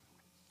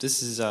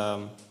This is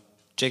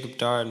Jacob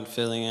Darden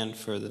filling in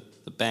for the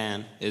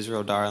band,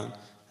 Israel Darling.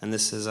 And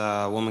this is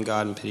Woman,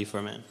 God, and Pity for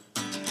a Man.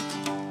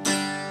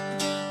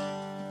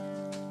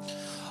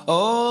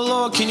 Oh,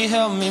 Lord, can you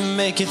help me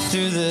make it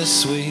through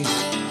this week?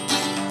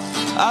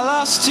 I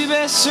lost two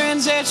best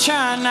friends, they're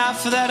trying out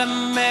for that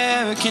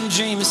American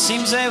dream. It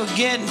seems they were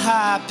getting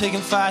high,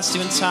 picking fights,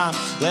 doing time,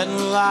 letting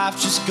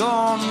life just go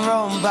on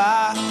rolling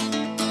by.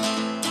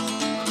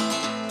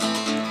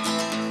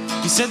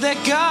 You said that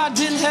God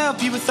didn't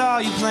help you with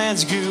all your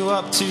plans. You grew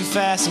up too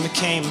fast and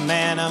became a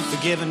man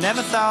unforgiving.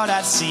 Never thought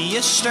I'd see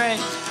you straight.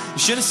 You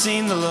should have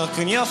seen the look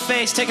on your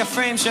face. Take a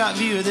frame shot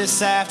view of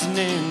this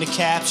afternoon to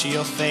capture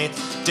your faith.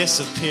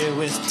 Disappear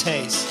with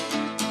taste.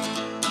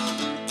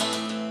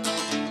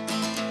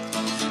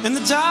 And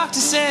the doctor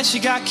says she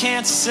got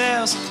cancer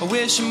cells. I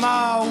wish them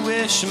all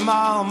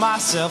on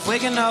myself.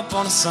 Waking up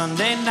on a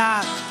Sunday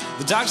night.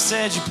 The doctor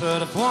said you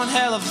put up one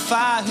hell of a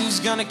fight. Who's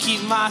gonna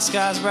keep my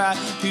skies bright?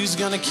 Who's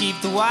gonna keep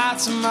the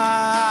whites of my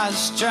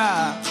eyes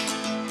dry?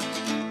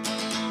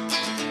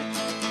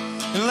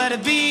 And let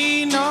it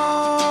be known,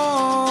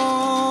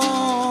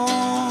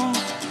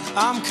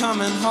 I'm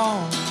coming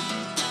home.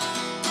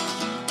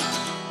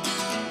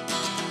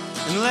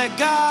 And let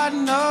God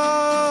know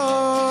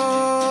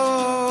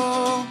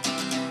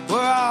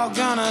we're all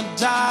gonna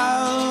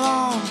die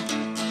alone.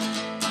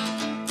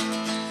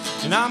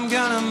 And I'm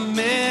gonna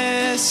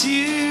miss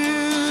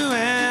you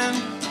in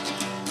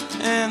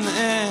the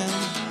end.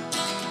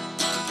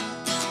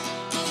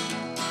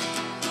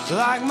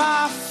 Like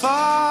my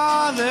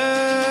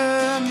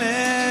father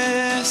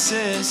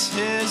misses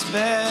his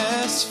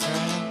best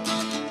friend.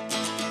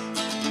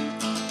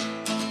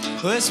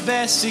 Well, it's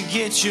best to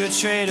get you a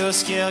trade or a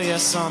scale, yeah,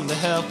 something to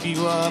help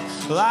you up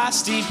life's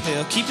steep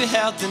hill. Keep your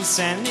health and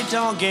sanity,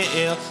 don't get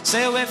ill.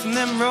 Stay away from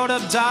them rolled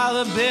up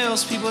dollar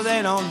bills. People,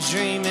 they don't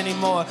dream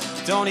anymore,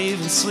 don't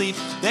even sleep,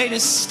 they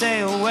just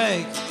stay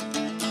awake.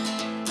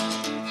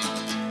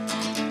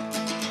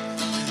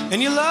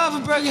 And your love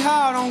will break your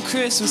heart on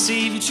Christmas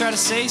Eve. You try to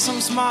say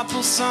something smart,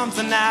 pull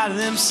something out of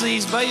them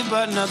sleeves, but your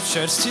button-up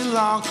shirt's too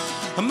long.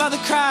 A mother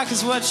cried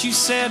cause what you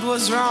said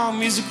was wrong.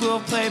 Music will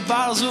play,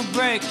 bottles will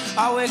break.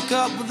 I wake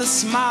up with a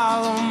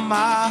smile on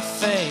my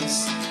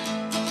face.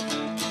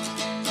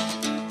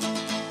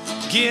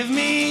 Give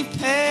me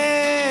patience,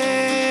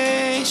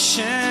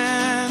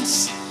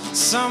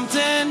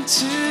 something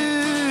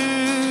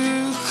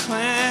to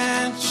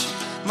clench.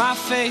 My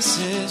face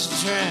is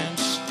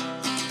drenched.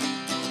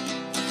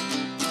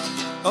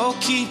 Oh,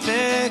 keep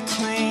it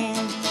clean.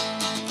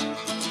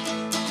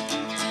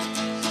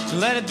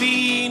 Let it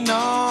be known,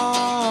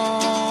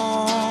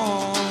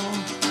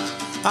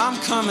 I'm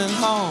coming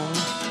home.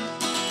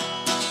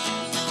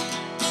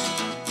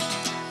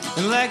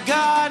 And let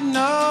God know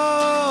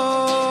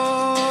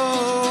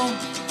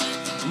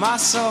my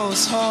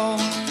soul's whole.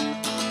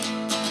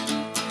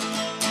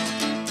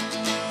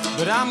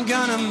 But I'm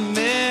gonna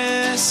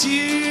miss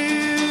you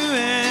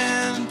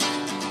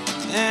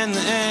in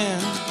the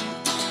end.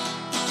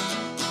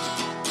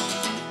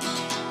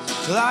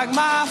 Like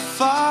my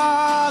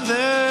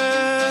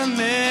father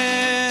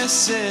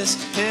misses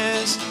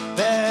his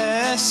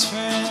best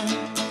friend.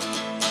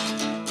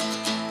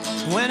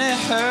 When it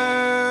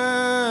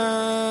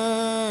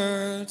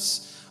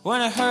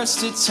hurts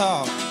to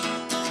talk,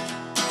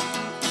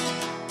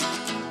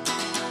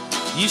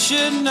 you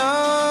should know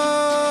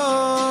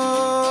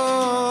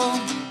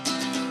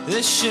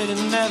this shit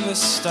never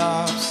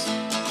stops.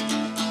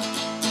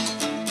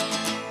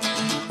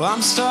 Well,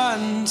 I'm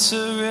starting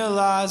to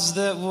realize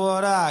that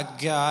what I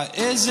got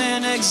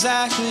isn't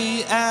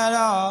exactly at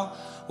all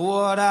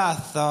what I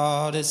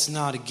thought. It's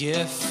not a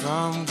gift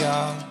from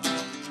God,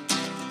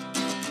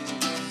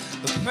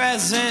 a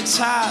present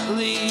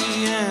tightly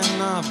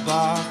in a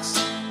box.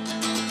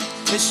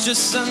 It's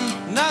just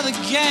another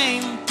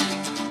game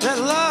that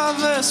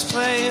lovers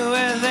play,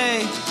 where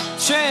they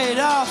trade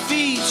off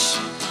each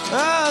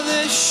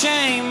other's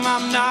shame.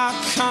 I'm not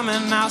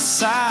coming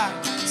outside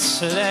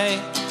today.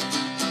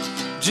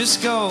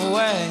 Just go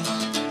away.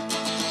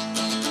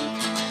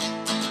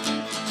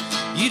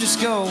 You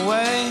just go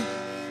away.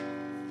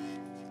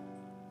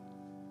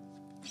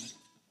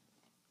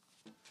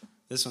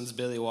 This one's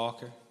Billy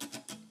Walker.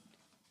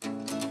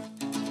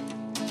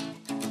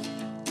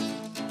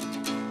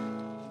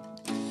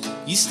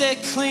 You stay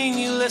clean,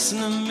 you listen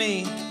to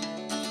me.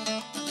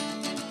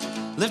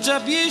 Lift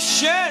up your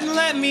shirt and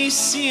let me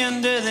see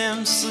under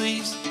them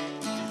sleeves.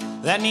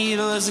 That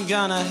needle isn't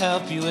gonna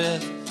help you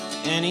with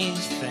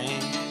anything.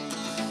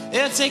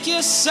 It'll take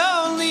your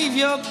soul and leave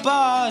your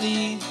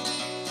body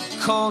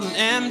cold and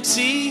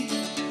empty.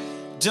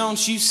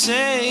 Don't you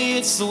say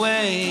it's the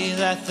way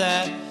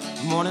that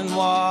morning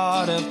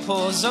water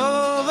pours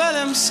over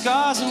them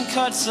scars and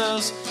cuts,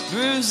 those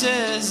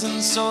bruises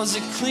and sores.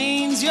 It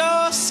cleans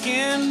your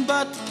skin,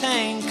 but the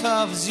pain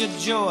covers your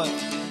joy.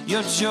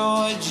 Your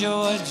joy,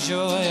 joy,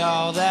 joy,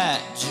 all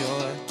that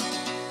joy.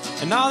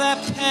 And all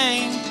that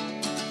pain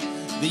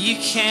that you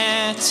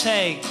can't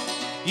take.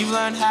 You've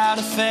learned how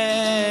to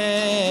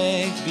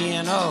fake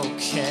being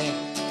okay.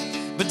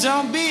 But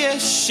don't be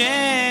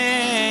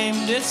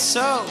ashamed, it's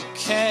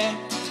okay,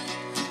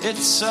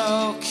 it's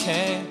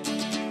okay.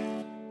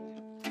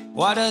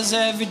 Why does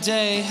every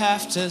day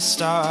have to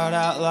start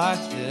out like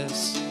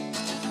this?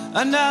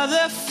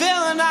 Another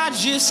feeling I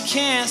just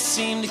can't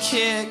seem to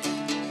kick.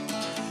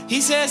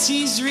 He says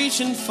he's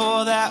reaching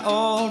for that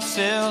old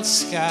filled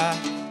sky.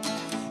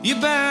 You're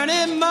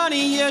burning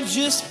money, you're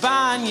just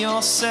buying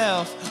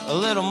yourself a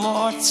little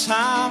more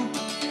time.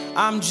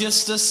 I'm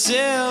just a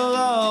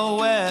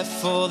silhouette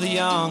for the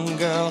young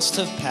girls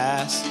to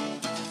pass.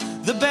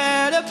 The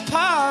better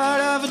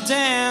part of a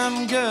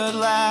damn good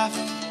laugh.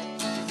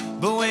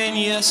 But when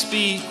you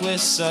speak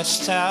with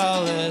such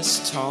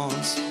towelless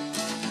tones,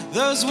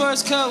 those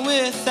words cut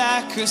with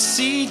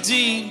accuracy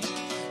deep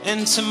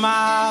into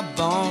my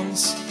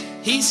bones.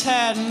 He's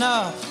had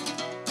enough.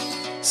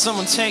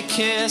 Someone take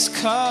his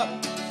cup.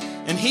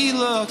 And he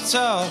looked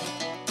up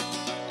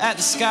at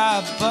the sky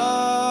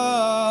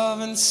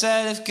above and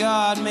said, if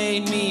God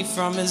made me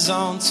from his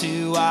own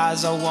two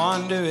eyes, I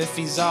wonder if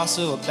he's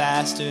also a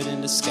bastard in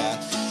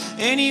disguise.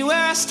 Anywhere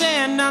I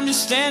stand, I'm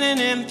just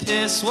standing in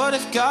piss. What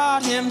if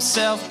God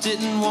himself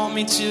didn't want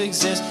me to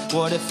exist?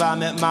 What if I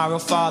met my real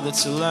father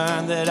to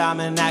learn that I'm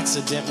an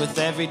accident? With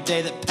every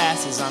day that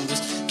passes, I'm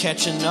just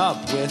catching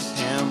up with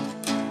him.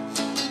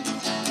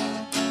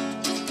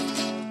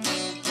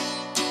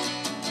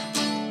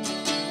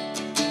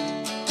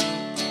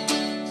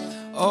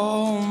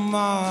 Oh,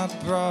 my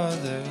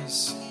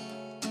brothers,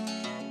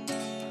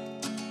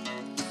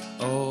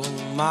 oh,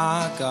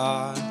 my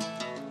God,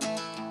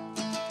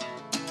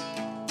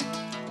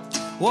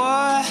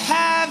 what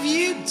have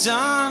you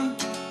done?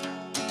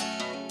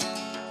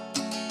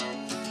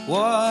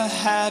 What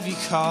have you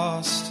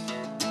caused?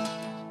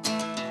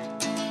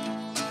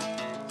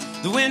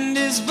 The wind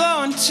is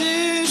blowing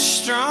too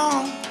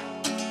strong.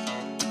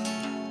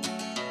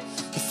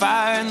 The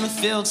fire in the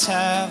fields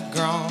have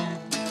grown.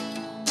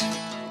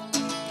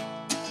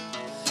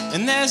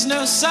 And there's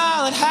no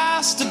solid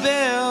house to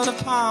build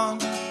upon.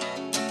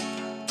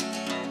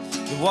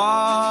 The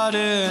water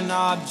and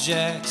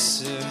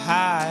objects are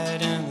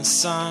hiding in the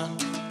sun.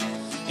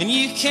 And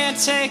you can't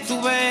take the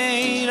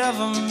weight of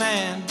a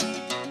man.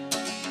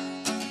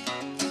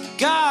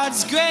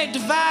 God's great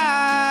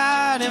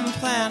dividing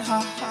plan,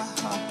 ha ha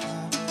ha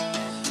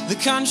ha. The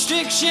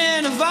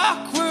constriction of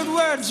awkward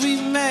words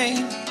we've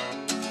made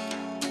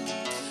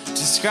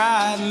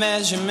describe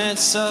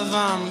measurements of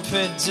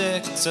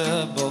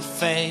unpredictable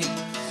fate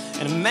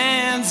and a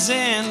man's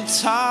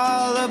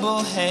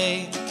intolerable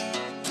hate.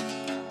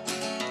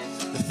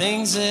 The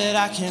things that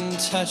I can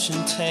touch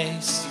and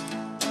taste,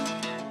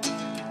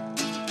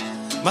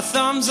 my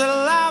thumbs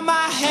allow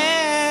my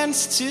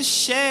hands to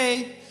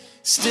shape.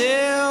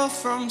 Still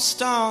from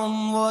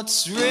stone,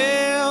 what's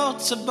real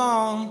to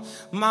bone,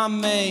 my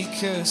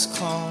maker's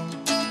clone.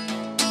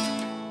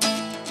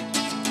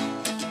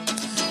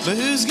 But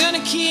who's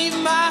gonna keep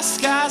my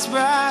skies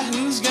bright?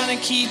 Who's gonna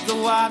keep the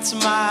whites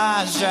of my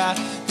eyes dry?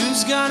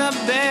 Who's gonna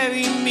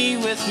bury me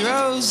with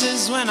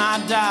roses when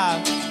I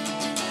die?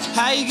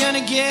 How you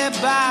gonna get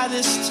by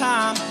this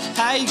time?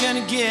 How you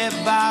gonna get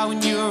by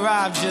when you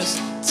arrive?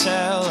 Just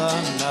tell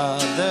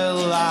another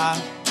lie.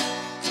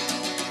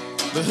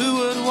 But who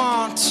would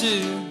want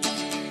to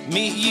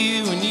meet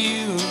you when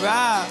you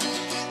arrive?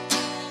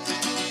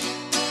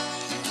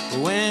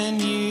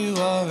 When you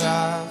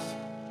arrive.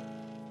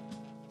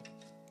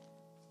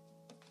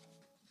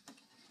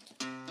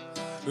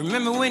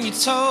 Remember when you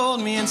told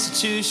me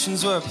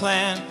institutions were a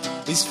plan?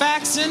 These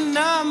facts and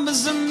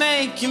numbers are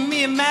making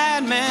me a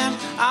madman.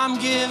 I'm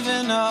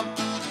giving up,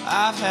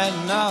 I've had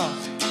enough.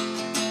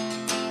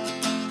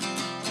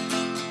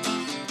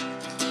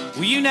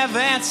 Well, you never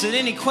answered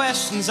any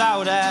questions I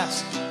would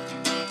ask.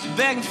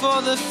 Begging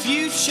for the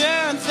future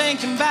and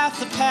thinking about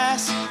the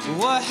past.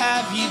 What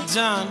have you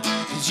done?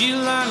 Did you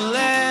learn a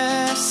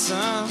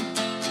lesson?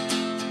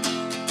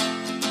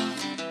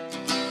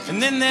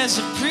 And then there's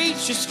a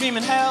preacher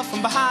screaming hell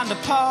from behind the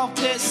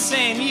pulpit,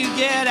 saying you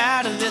get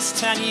out of this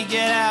town, you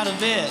get out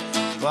of it.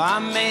 Well,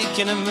 I'm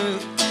making a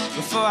move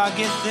before I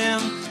get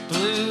them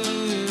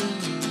blues.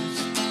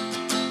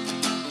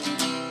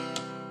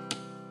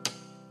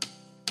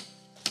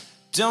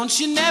 Don't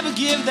you never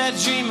give that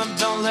dream up,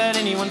 don't let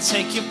anyone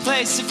take your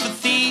place. If a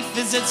thief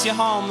visits your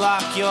home,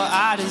 lock your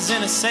items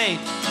in a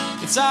safe.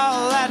 It's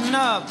all adding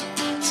up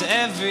to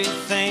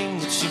everything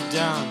that you've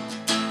done.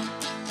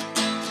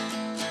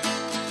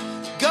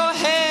 Go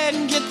ahead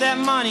and get that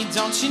money,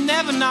 don't you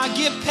never not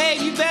get paid.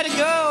 You better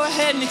go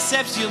ahead and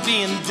accept you'll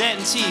be in debt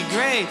until your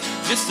grave.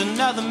 Just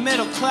another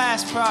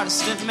middle-class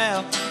Protestant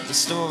male with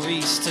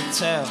stories to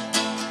tell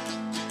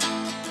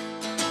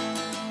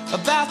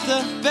about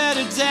the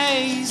better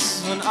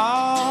days when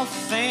all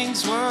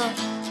things were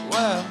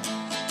well.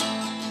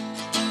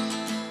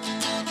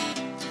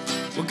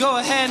 Well, go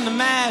ahead and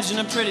imagine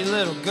a pretty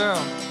little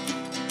girl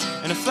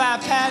in a fly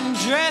pattern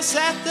dress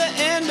at the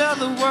end of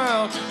the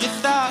world. You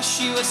thought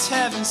she was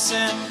heaven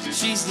sent,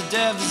 she's the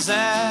devil's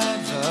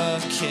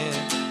advocate.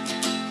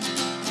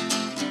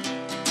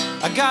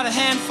 I got a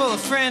handful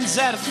of friends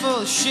that are full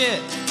of shit.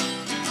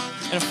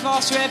 and a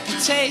false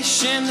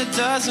reputation that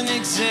doesn't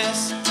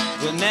exist.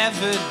 But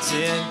never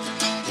did,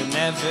 but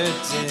never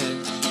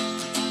did.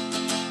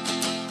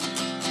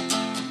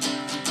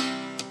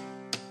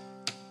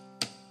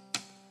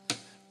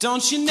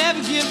 Don't you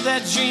never give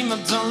that dream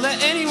up, don't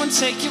let anyone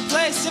take your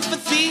place. If a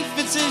thief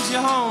enters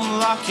your home,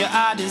 lock your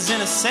ideas in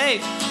a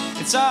safe.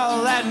 It's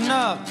all adding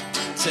up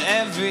to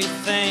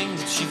everything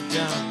that you've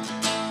done.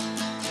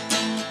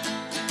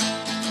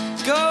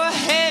 Go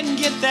ahead and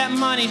get that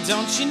money,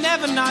 don't you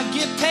never not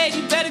get paid.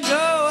 You better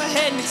go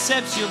ahead and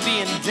accept you'll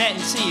be in debt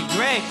until you're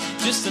gray.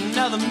 Just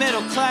another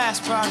middle class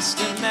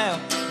Protestant male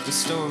with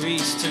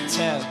stories to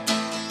tell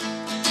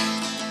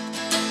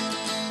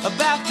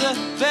about the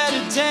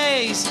better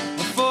days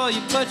before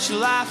you put your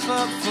life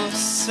up for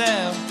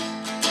sale.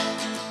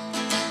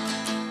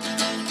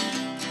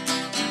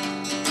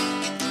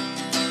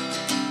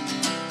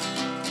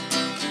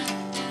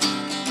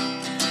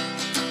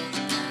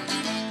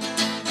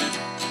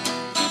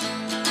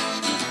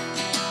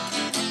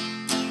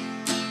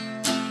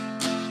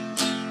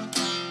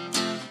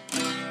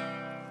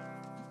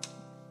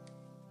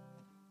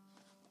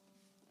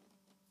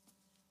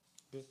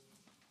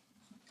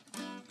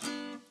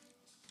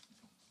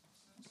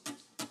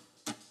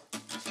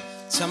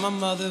 Tell my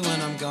mother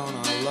when I'm gone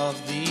I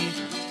love thee.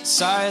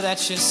 Sorry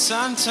that your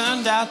son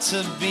turned out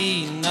to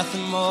be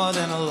nothing more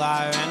than a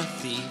liar and a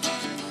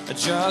thief, a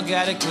drug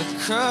addict with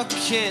crooked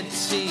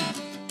teeth.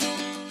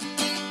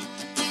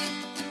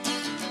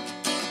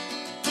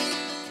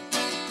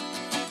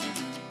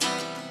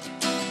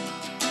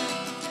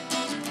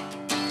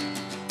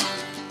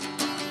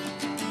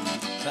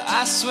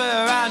 I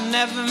swear I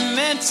never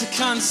meant to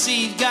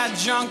conceive. Got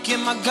drunk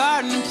in my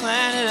garden and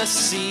planted a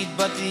seed,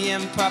 but the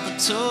improper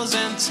tools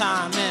and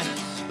timing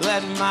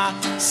led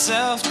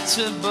myself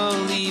to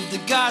believe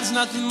that God's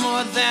nothing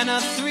more than a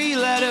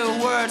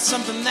three-letter word,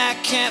 something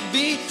that can't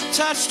be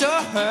touched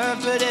or heard.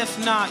 But if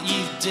not,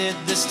 you did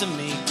this to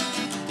me.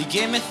 You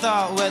gave me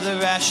thought, whether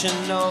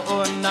rational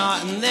or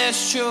not. And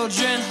there's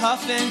children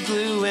huffing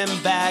glue in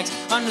bags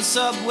under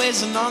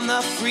subways and on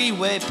the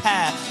freeway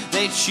path.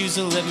 They choose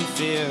to live in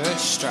fear or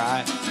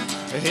strife,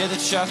 or hear the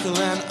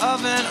chuckling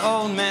of an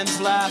old man's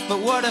laugh. But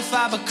what if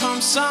I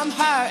become some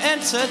higher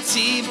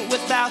entity, but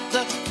without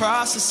the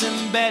process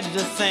embedded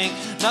to think?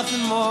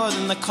 Nothing more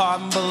than the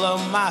carbon below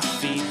my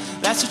feet.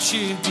 That's a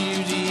true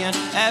beauty in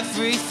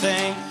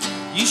everything.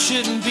 You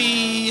shouldn't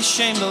be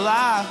ashamed to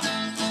lie.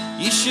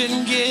 You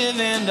shouldn't give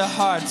in to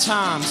hard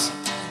times.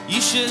 You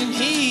shouldn't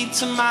heed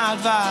to my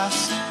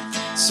advice.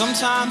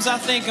 Sometimes I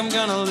think I'm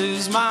gonna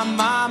lose my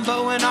mind,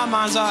 but when our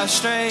minds are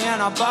astray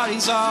and our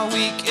bodies are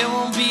weak, it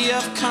won't be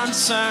of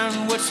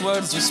concern which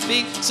words we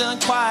speak. Still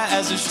quiet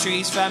as those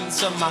trees,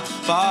 fragments of my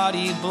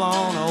body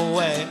blown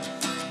away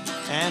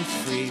and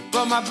free.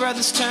 But my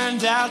brothers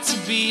turned out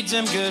to be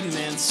damn good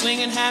men,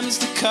 swinging hammers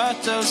to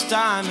cut those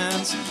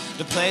diamonds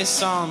to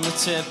place on the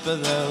tip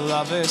of their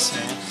lover's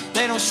hand.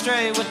 They don't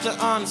stray with the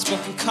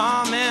unspoken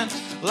comment,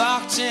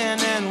 locked in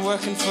and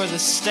working for the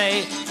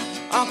state.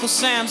 Uncle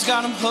Sam's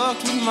got him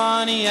hooked with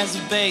money as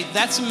a bait.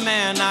 That's a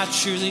man I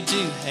truly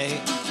do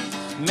hate.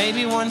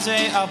 Maybe one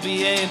day I'll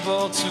be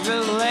able to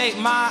relate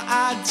my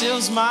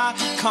ideals, my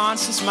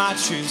conscience, my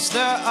truths.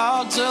 They're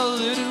all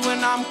diluted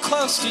when I'm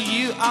close to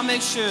you. I'll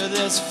make sure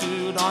there's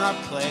food on our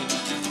plate.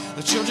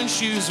 The children's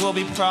shoes will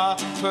be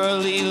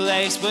properly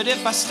laced. But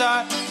if I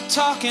start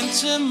talking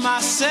to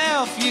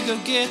myself, you go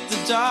get the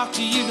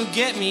doctor, you go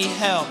get me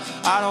help.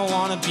 I don't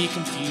wanna be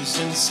confused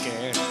and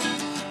scared.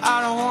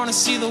 I don't wanna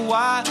see the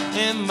white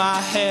in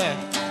my hair.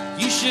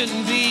 You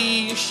shouldn't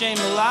be ashamed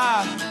to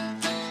lie.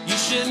 You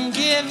shouldn't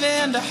give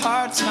in to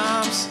hard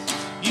times.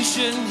 You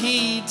shouldn't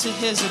heed to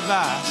his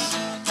advice.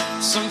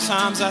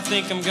 Sometimes I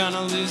think I'm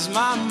gonna lose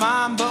my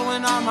mind, but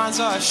when our minds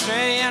are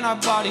astray and our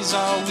bodies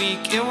are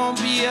weak, it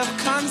won't be of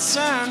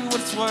concern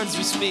which words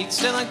we speak.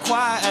 Still and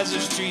quiet as the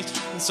streets,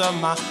 and so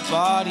my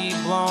body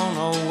blown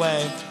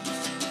away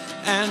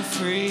and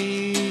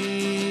free.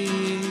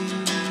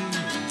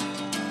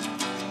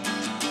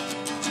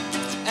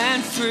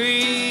 And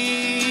free.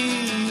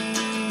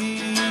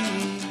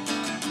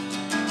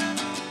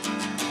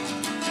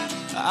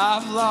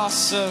 I've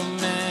lost so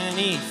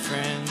many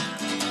friends,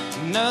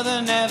 know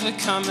they're never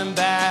coming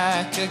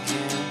back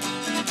again.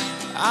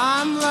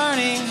 I'm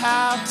learning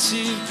how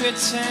to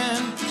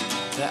pretend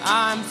that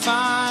I'm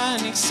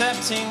fine,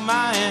 accepting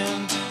my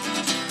end.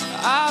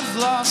 I've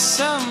lost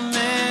so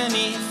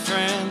many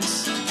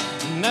friends,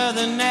 know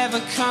they're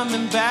never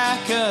coming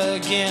back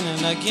again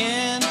and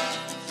again,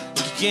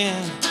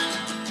 again.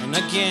 And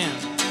again,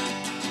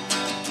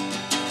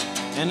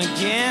 and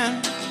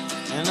again,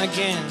 and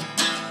again,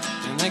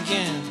 and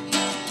again.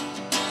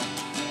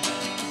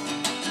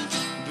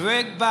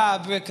 Brick by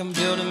brick, I'm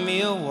building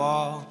me a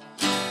wall.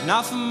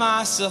 Not for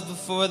myself, but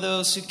for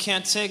those who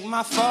can't take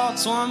my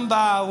faults. One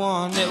by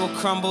one, it will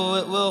crumble,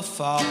 it will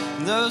fall.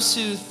 And those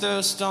who throw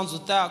stones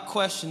without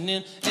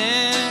questioning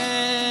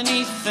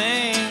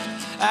anything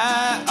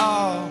at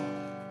all.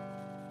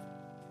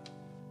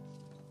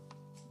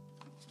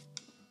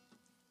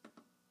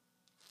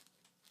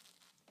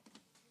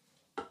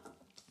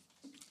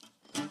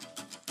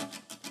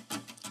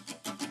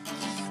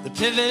 The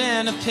pivot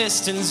and the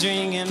pistons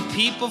ringing,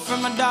 people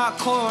from a dark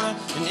corner,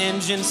 an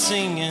engine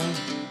singing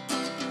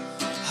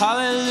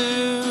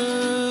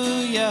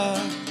hallelujah.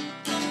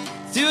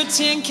 Through a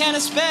tin can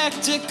of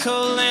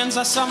spectacle lens,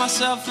 I saw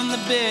myself in the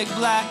big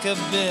black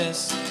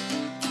abyss.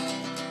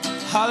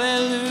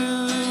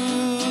 Hallelujah.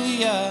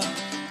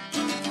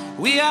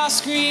 We all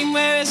scream,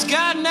 where is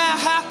God now?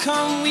 How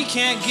come we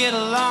can't get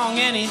along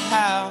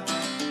anyhow?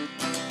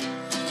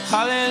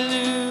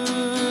 Hallelujah.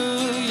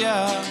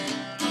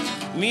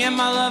 Me and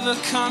my lover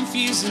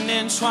confused and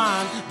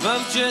entwined,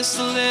 both just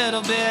a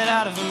little bit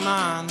out of our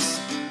minds.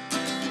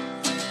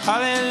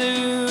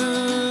 Hallelujah.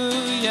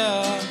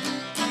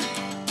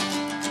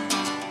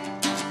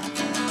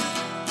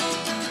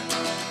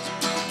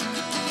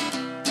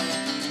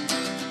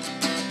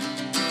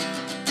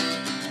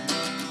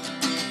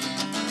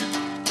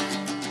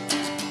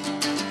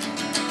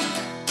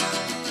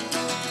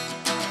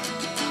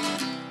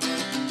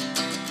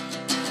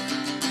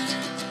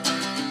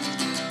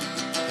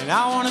 And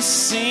I wanna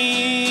sing,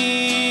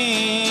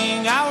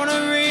 I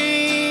wanna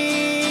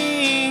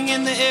ring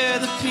in the ear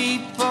of the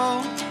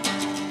people.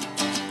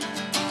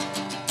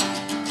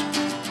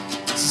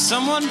 So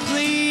someone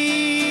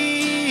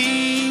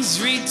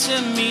please read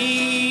to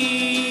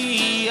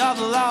me all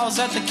the laws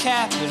at the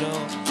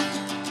Capitol.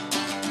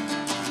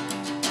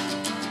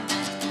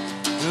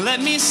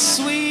 Let me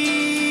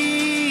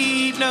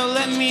sweep, no,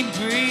 let me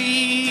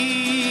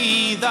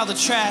breathe all the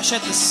trash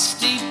at the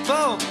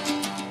steeple.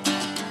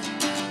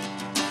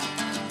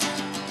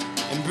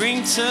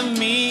 Bring to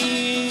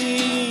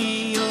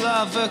me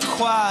love her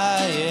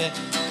quiet,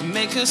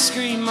 make her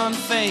scream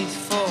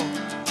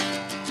unfaithful.